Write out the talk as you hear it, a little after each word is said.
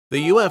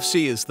The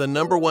UFC is the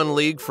 #1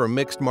 league for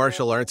mixed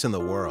martial arts in the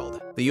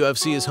world. The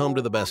UFC is home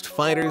to the best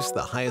fighters,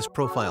 the highest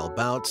profile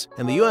bouts,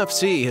 and the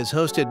UFC has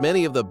hosted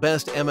many of the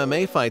best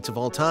MMA fights of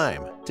all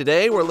time.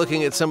 Today, we're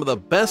looking at some of the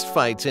best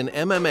fights in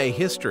MMA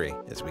history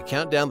as we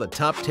count down the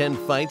top 10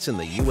 fights in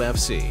the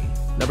UFC.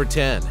 Number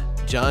 10.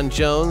 Jon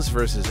Jones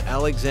vs.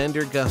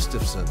 Alexander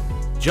Gustafsson.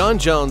 Jon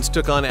Jones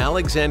took on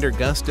Alexander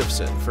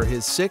Gustafsson for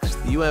his 6th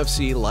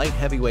UFC light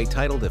heavyweight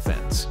title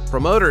defense.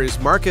 Promoters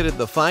marketed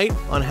the fight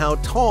on how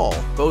tall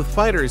both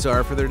fighters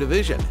are for their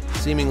division,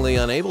 seemingly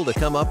unable to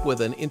come up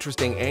with an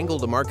interesting angle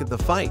to market the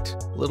fight.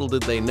 Little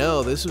did they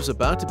know this was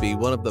about to be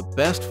one of the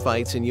best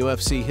fights in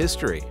UFC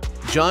history.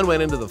 Jon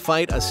went into the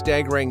fight a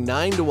staggering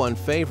 9-1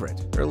 favorite.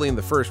 Early in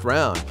the first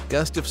round,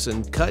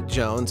 Gustafsson cut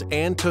Jones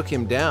and took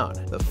him down,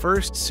 the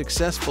first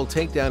successful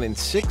takedown in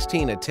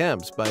 16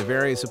 attempts by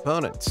various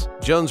opponents.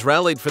 Jones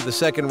rallied for the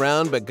second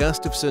round, but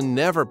Gustafsson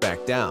never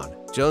backed down.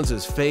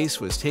 Jones's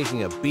face was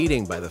taking a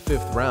beating by the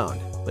 5th round,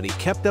 but he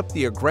kept up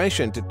the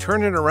aggression to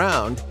turn it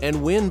around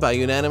and win by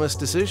unanimous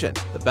decision.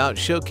 The bout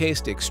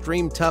showcased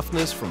extreme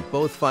toughness from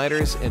both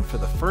fighters, and for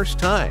the first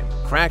time,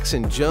 cracks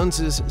in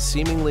Jones's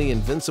seemingly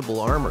invincible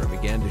armor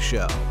began to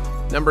show.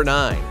 Number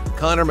 9.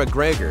 Conor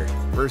McGregor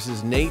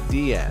vs. Nate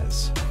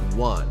Diaz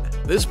 1.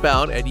 This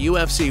bout at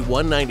UFC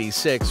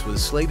 196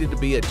 was slated to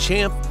be a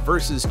champ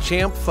versus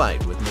champ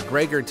fight, with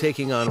McGregor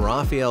taking on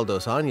Rafael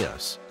dos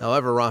Anjos.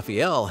 However,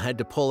 Rafael had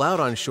to pull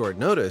out on short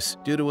notice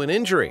due to an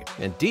injury,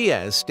 and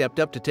Diaz stepped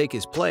up to take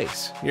his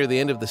place. Near the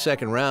end of the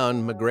second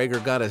round,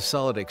 McGregor got a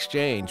solid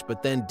exchange,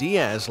 but then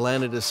Diaz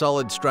landed a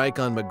solid strike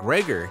on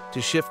McGregor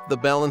to shift the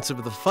balance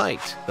of the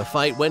fight. The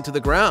fight went to the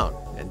ground,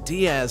 and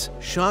Diaz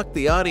shocked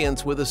the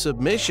audience with a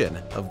submission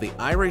of the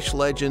Irish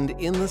legend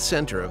in the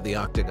center of the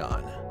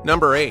octagon.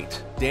 Number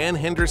 8. Dan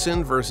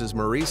Henderson vs.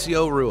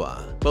 Mauricio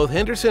Rua. Both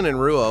Henderson and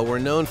Rua were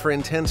known for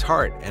intense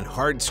heart and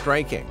hard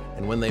striking,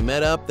 and when they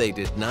met up, they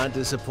did not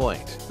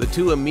disappoint. The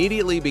two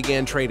immediately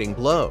began trading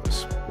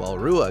blows, while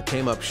Rua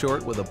came up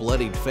short with a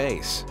bloodied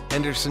face.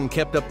 Henderson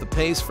kept up the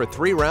pace for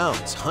 3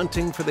 rounds,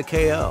 hunting for the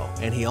KO,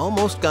 and he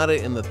almost got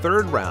it in the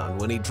 3rd round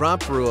when he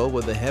dropped Rua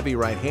with a heavy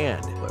right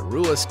hand, but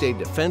Rua stayed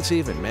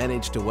defensive and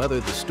managed to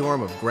weather the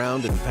storm of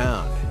ground and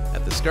pound.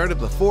 At the start of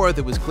the 4th,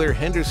 it was clear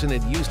Henderson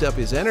had used up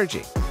his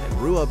energy,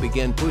 and Rua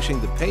began pushing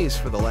the pace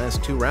for the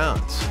last 2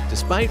 rounds.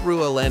 Despite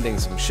Rua landing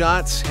some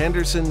shots,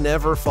 Henderson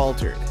never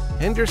faltered.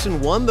 Henderson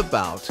won the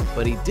bout,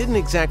 but he didn't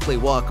exactly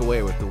walk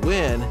away with the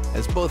win,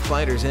 as both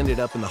fighters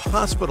ended up in the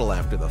hospital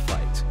after the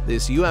fight.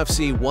 This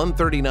UFC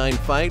 139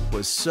 fight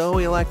was so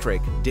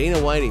electric, Dana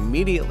White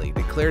immediately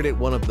declared it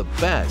one of the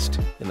best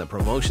in the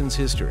promotion's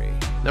history.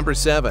 Number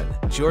 7.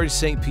 Georges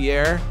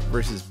St-Pierre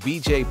vs.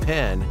 BJ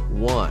Penn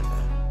 1.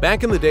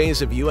 Back in the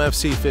days of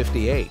UFC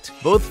 58,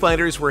 both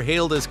fighters were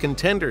hailed as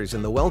contenders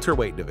in the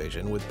welterweight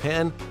division, with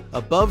Penn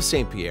above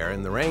St-Pierre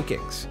in the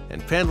rankings.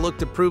 And Penn looked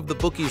to prove the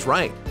bookies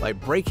right by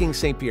breaking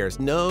St-Pierre's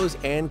nose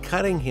and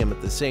cutting him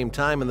at the same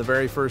time in the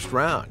very first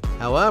round.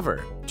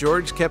 However,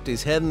 George kept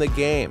his head in the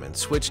game and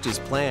switched his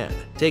plan,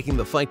 taking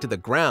the fight to the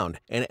ground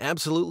and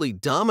absolutely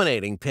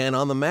dominating Penn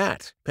on the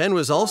mat. Penn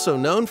was also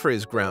known for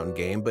his ground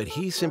game, but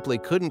he simply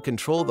couldn't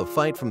control the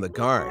fight from the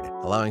guard,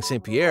 allowing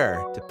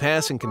St-Pierre to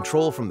pass and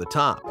control from the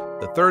top.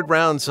 The 3rd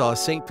round saw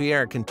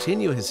St-Pierre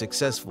continue his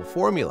successful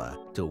formula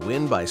to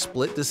win by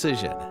split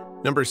decision.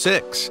 Number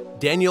 6.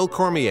 Daniel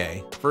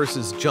Cormier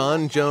vs.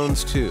 Jon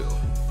Jones 2.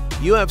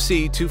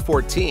 UFC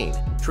 214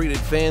 treated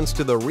fans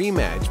to the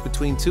rematch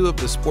between two of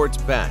the sport's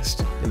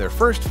best. In their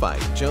first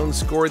fight, Jones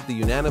scored the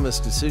unanimous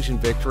decision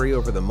victory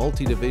over the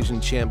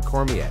multi-division champ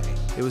Cormier.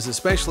 It was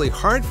especially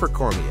hard for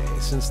Cormier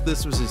since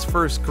this was his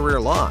first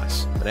career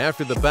loss. But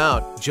after the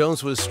bout,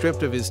 Jones was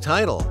stripped of his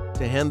title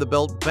to hand the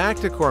belt back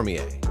to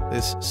Cormier.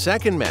 This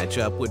second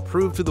matchup would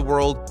prove to the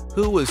world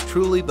who was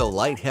truly the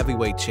light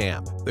heavyweight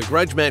champ. The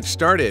grudge match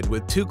started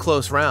with 2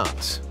 close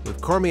rounds,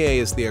 with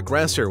Cormier as the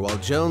aggressor while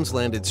Jones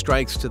landed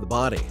strikes to the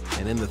body.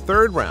 And in the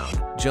 3rd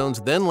round, Jones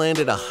then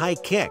landed a high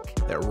kick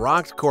that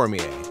rocked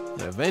Cormier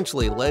and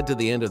eventually led to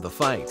the end of the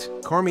fight.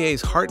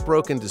 Cormier's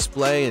heartbroken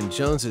display and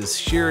Jones's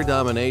sheer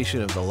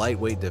domination of the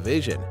lightweight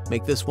division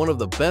make this one of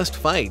the best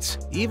fights,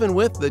 even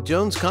with the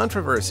Jones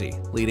controversy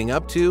leading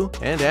up to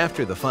and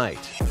after the fight.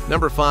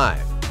 Number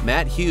 5.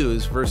 Matt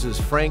Hughes vs.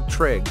 Frank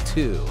Trigg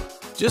 2.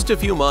 Just a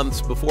few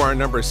months before our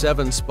number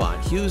 7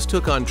 spot, Hughes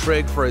took on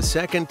Trigg for a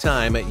second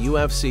time at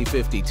UFC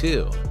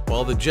 52.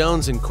 While the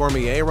Jones and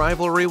Cormier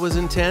rivalry was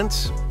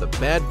intense, the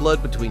bad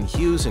blood between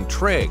Hughes and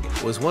Trigg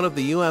was one of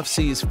the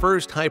UFC's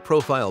first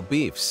high-profile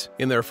beefs.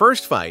 In their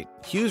first fight,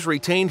 Hughes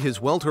retained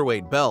his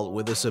welterweight belt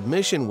with a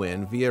submission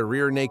win via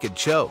rear naked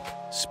choke.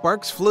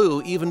 Sparks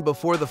flew even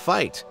before the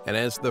fight, and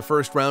as the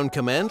first round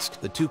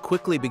commenced, the two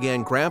quickly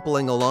began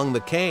grappling along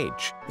the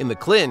cage. In the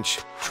clinch,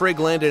 Trigg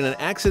landed an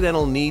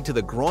accidental knee to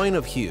the groin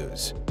of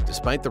Hughes,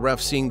 Despite the ref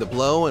seeing the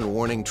blow and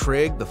warning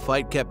Trigg, the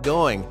fight kept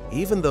going,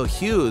 even though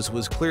Hughes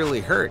was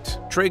clearly hurt.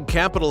 Trigg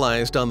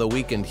capitalized on the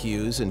weakened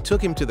Hughes and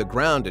took him to the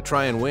ground to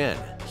try and win.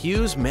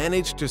 Hughes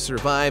managed to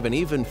survive and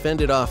even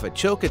fended off a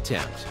choke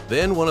attempt.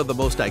 Then one of the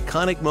most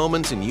iconic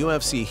moments in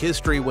UFC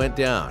history went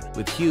down,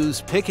 with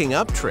Hughes picking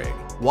up Trigg,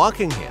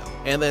 walking him,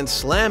 and then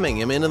slamming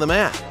him into the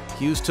mat.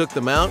 Hughes took the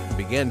mount and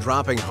began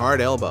dropping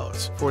hard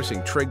elbows,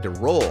 forcing Trigg to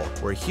roll,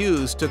 where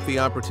Hughes took the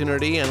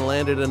opportunity and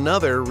landed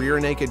another rear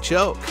naked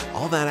choke.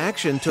 All that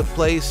action took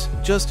place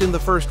just in the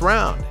first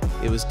round.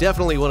 It was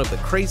definitely one of the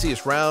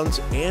craziest rounds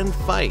and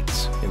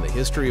fights in the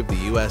history of the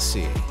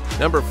UFC.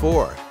 Number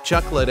 4.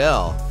 Chuck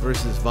Liddell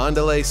versus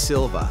Wanderlei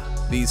Silva.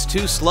 These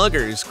two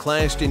sluggers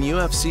clashed in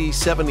UFC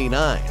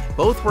 79.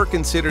 Both were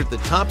considered the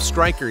top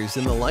strikers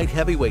in the light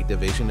heavyweight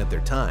division at their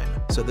time,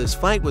 so this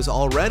fight was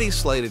already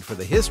slated for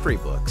the history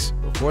books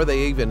before they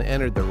even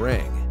entered the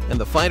ring. And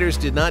the fighters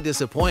did not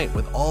disappoint,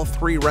 with all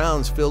 3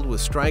 rounds filled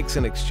with strikes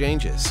and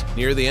exchanges.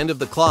 Near the end of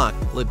the clock,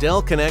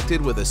 Liddell connected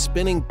with a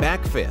spinning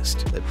back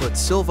fist that put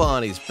Silva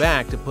on his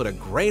back to put a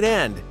great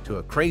end to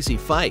a crazy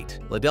fight.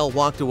 Liddell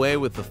walked away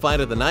with the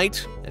fight of the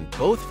night, and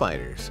both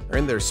fighters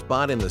earned their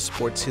spot in the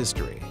sport's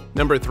history.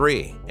 Number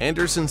 3.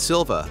 Anderson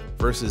Silva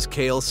versus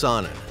Chael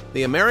Sonnen.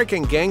 The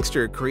American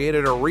gangster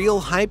created a real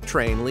hype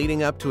train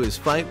leading up to his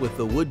fight with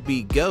the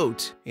would-be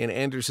GOAT in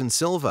Anderson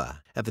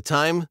Silva. At the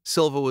time,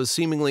 Silva was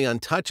seemingly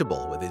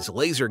untouchable with his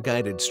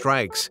laser-guided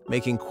strikes,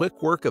 making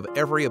quick work of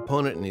every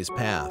opponent in his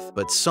path.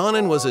 But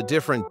Sonnen was a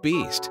different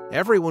beast.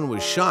 Everyone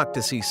was shocked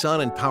to see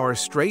Sonnen power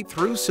straight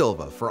through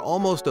Silva for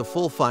almost a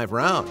full 5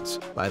 rounds.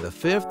 By the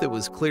 5th, it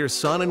was clear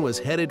Sonnen was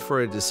headed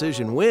for a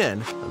decision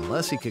win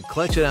unless he could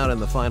clutch it out in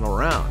the final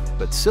round.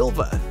 But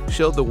Silva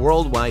showed the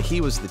world why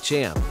he was the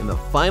champ. In the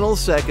final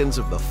seconds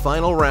of the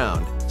final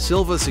round,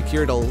 Silva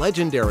secured a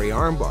legendary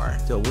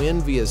armbar to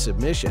win via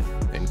submission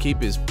and keep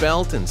his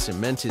belt and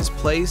cement his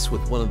place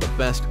with one of the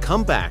best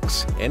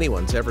comebacks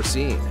anyone's ever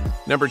seen.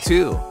 Number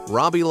 2.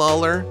 Robbie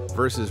Lawler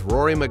versus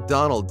Rory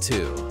MacDonald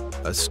 2.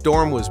 A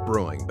storm was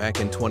brewing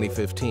back in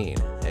 2015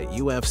 at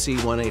UFC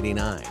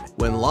 189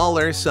 when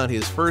Lawler sought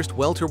his first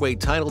welterweight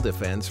title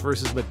defense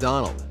versus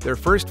MacDonald. Their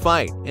first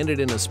fight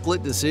ended in a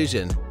split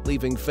decision,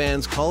 leaving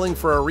fans calling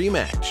for a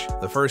rematch.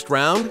 The first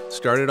round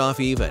started off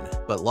even,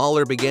 but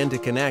Lawler began to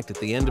connect at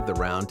the end of the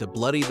round to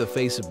bloody the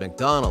face of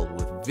MacDonald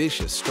with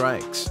vicious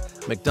strikes.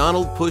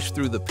 MacDonald pushed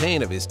through the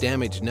pain of his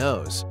damaged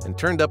nose and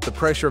turned up the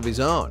pressure of his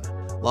own.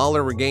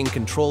 Lawler regained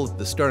control at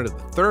the start of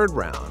the 3rd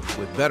round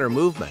with better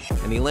movement,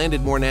 and he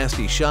landed more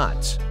nasty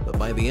shots. But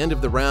by the end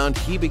of the round,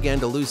 he began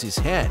to lose his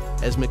head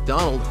as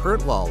MacDonald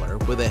hurt Lawler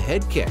with a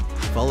head kick,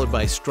 followed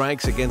by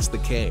strikes against the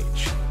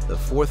cage. The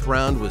 4th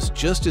round was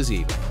just as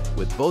even,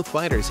 with both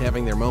fighters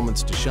having their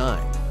moments to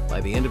shine. By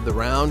the end of the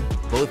round,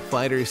 both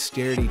fighters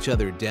stared each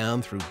other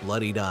down through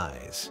bloodied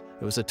eyes.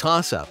 It was a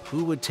toss-up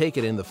who would take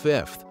it in the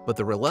 5th, but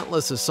the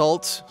relentless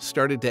assaults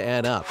started to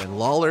add up, and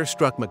Lawler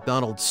struck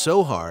MacDonald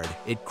so hard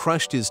it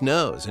crushed his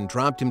nose and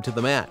dropped him to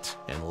the mat,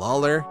 and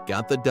Lawler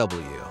got the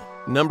W.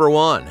 Number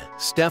 1.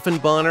 Stephan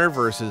Bonnar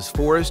versus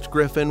Forrest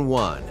Griffin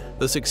 1.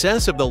 The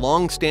success of the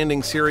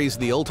long-standing series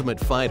The Ultimate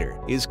Fighter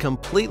is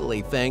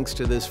completely thanks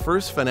to this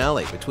first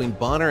finale between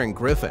Bonnar and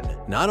Griffin.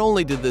 Not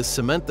only did this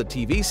cement the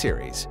TV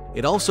series,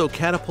 it also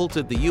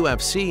catapulted the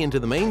UFC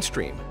into the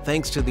mainstream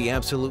thanks to the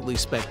absolutely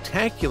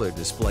spectacular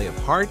display of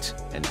heart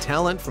and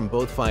talent from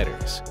both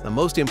fighters. The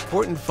most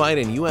important fight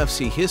in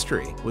UFC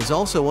history was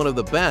also one of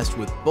the best,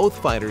 with both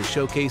fighters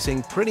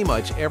showcasing pretty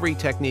much every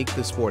technique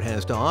the sport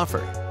has to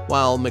offer.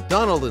 While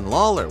MacDonald and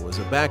Lawler was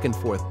a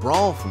back-and-forth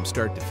brawl from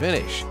start to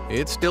finish,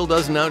 it still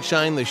doesn't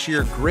outshine the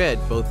sheer grit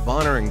both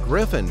Bonnar and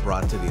Griffin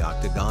brought to the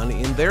octagon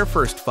in their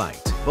first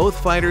fight.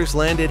 Both fighters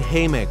landed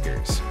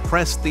haymakers,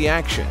 pressed the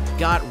action,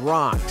 got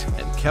rocked,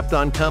 and kept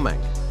on coming.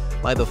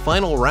 By the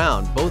final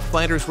round, both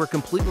fighters were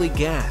completely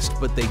gassed,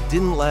 but they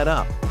didn't let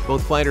up.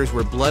 Both fighters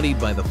were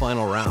bloodied by the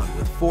final round,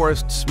 with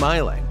Forrest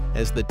smiling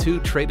as the two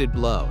traded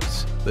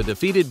blows. The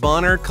defeated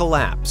Bonnar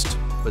collapsed,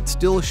 but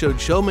still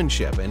showed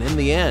showmanship, and in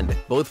the end,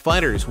 both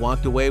fighters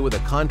walked away with a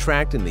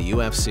contract in the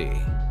UFC.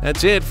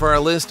 That's it for our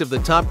list of the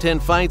top 10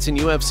 fights in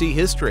UFC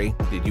history.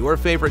 Did your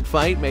favorite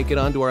fight make it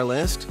onto our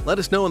list? Let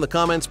us know in the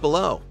comments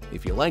below.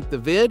 If you liked the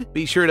vid,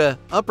 be sure to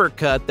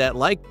uppercut that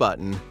like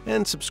button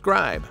and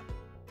subscribe.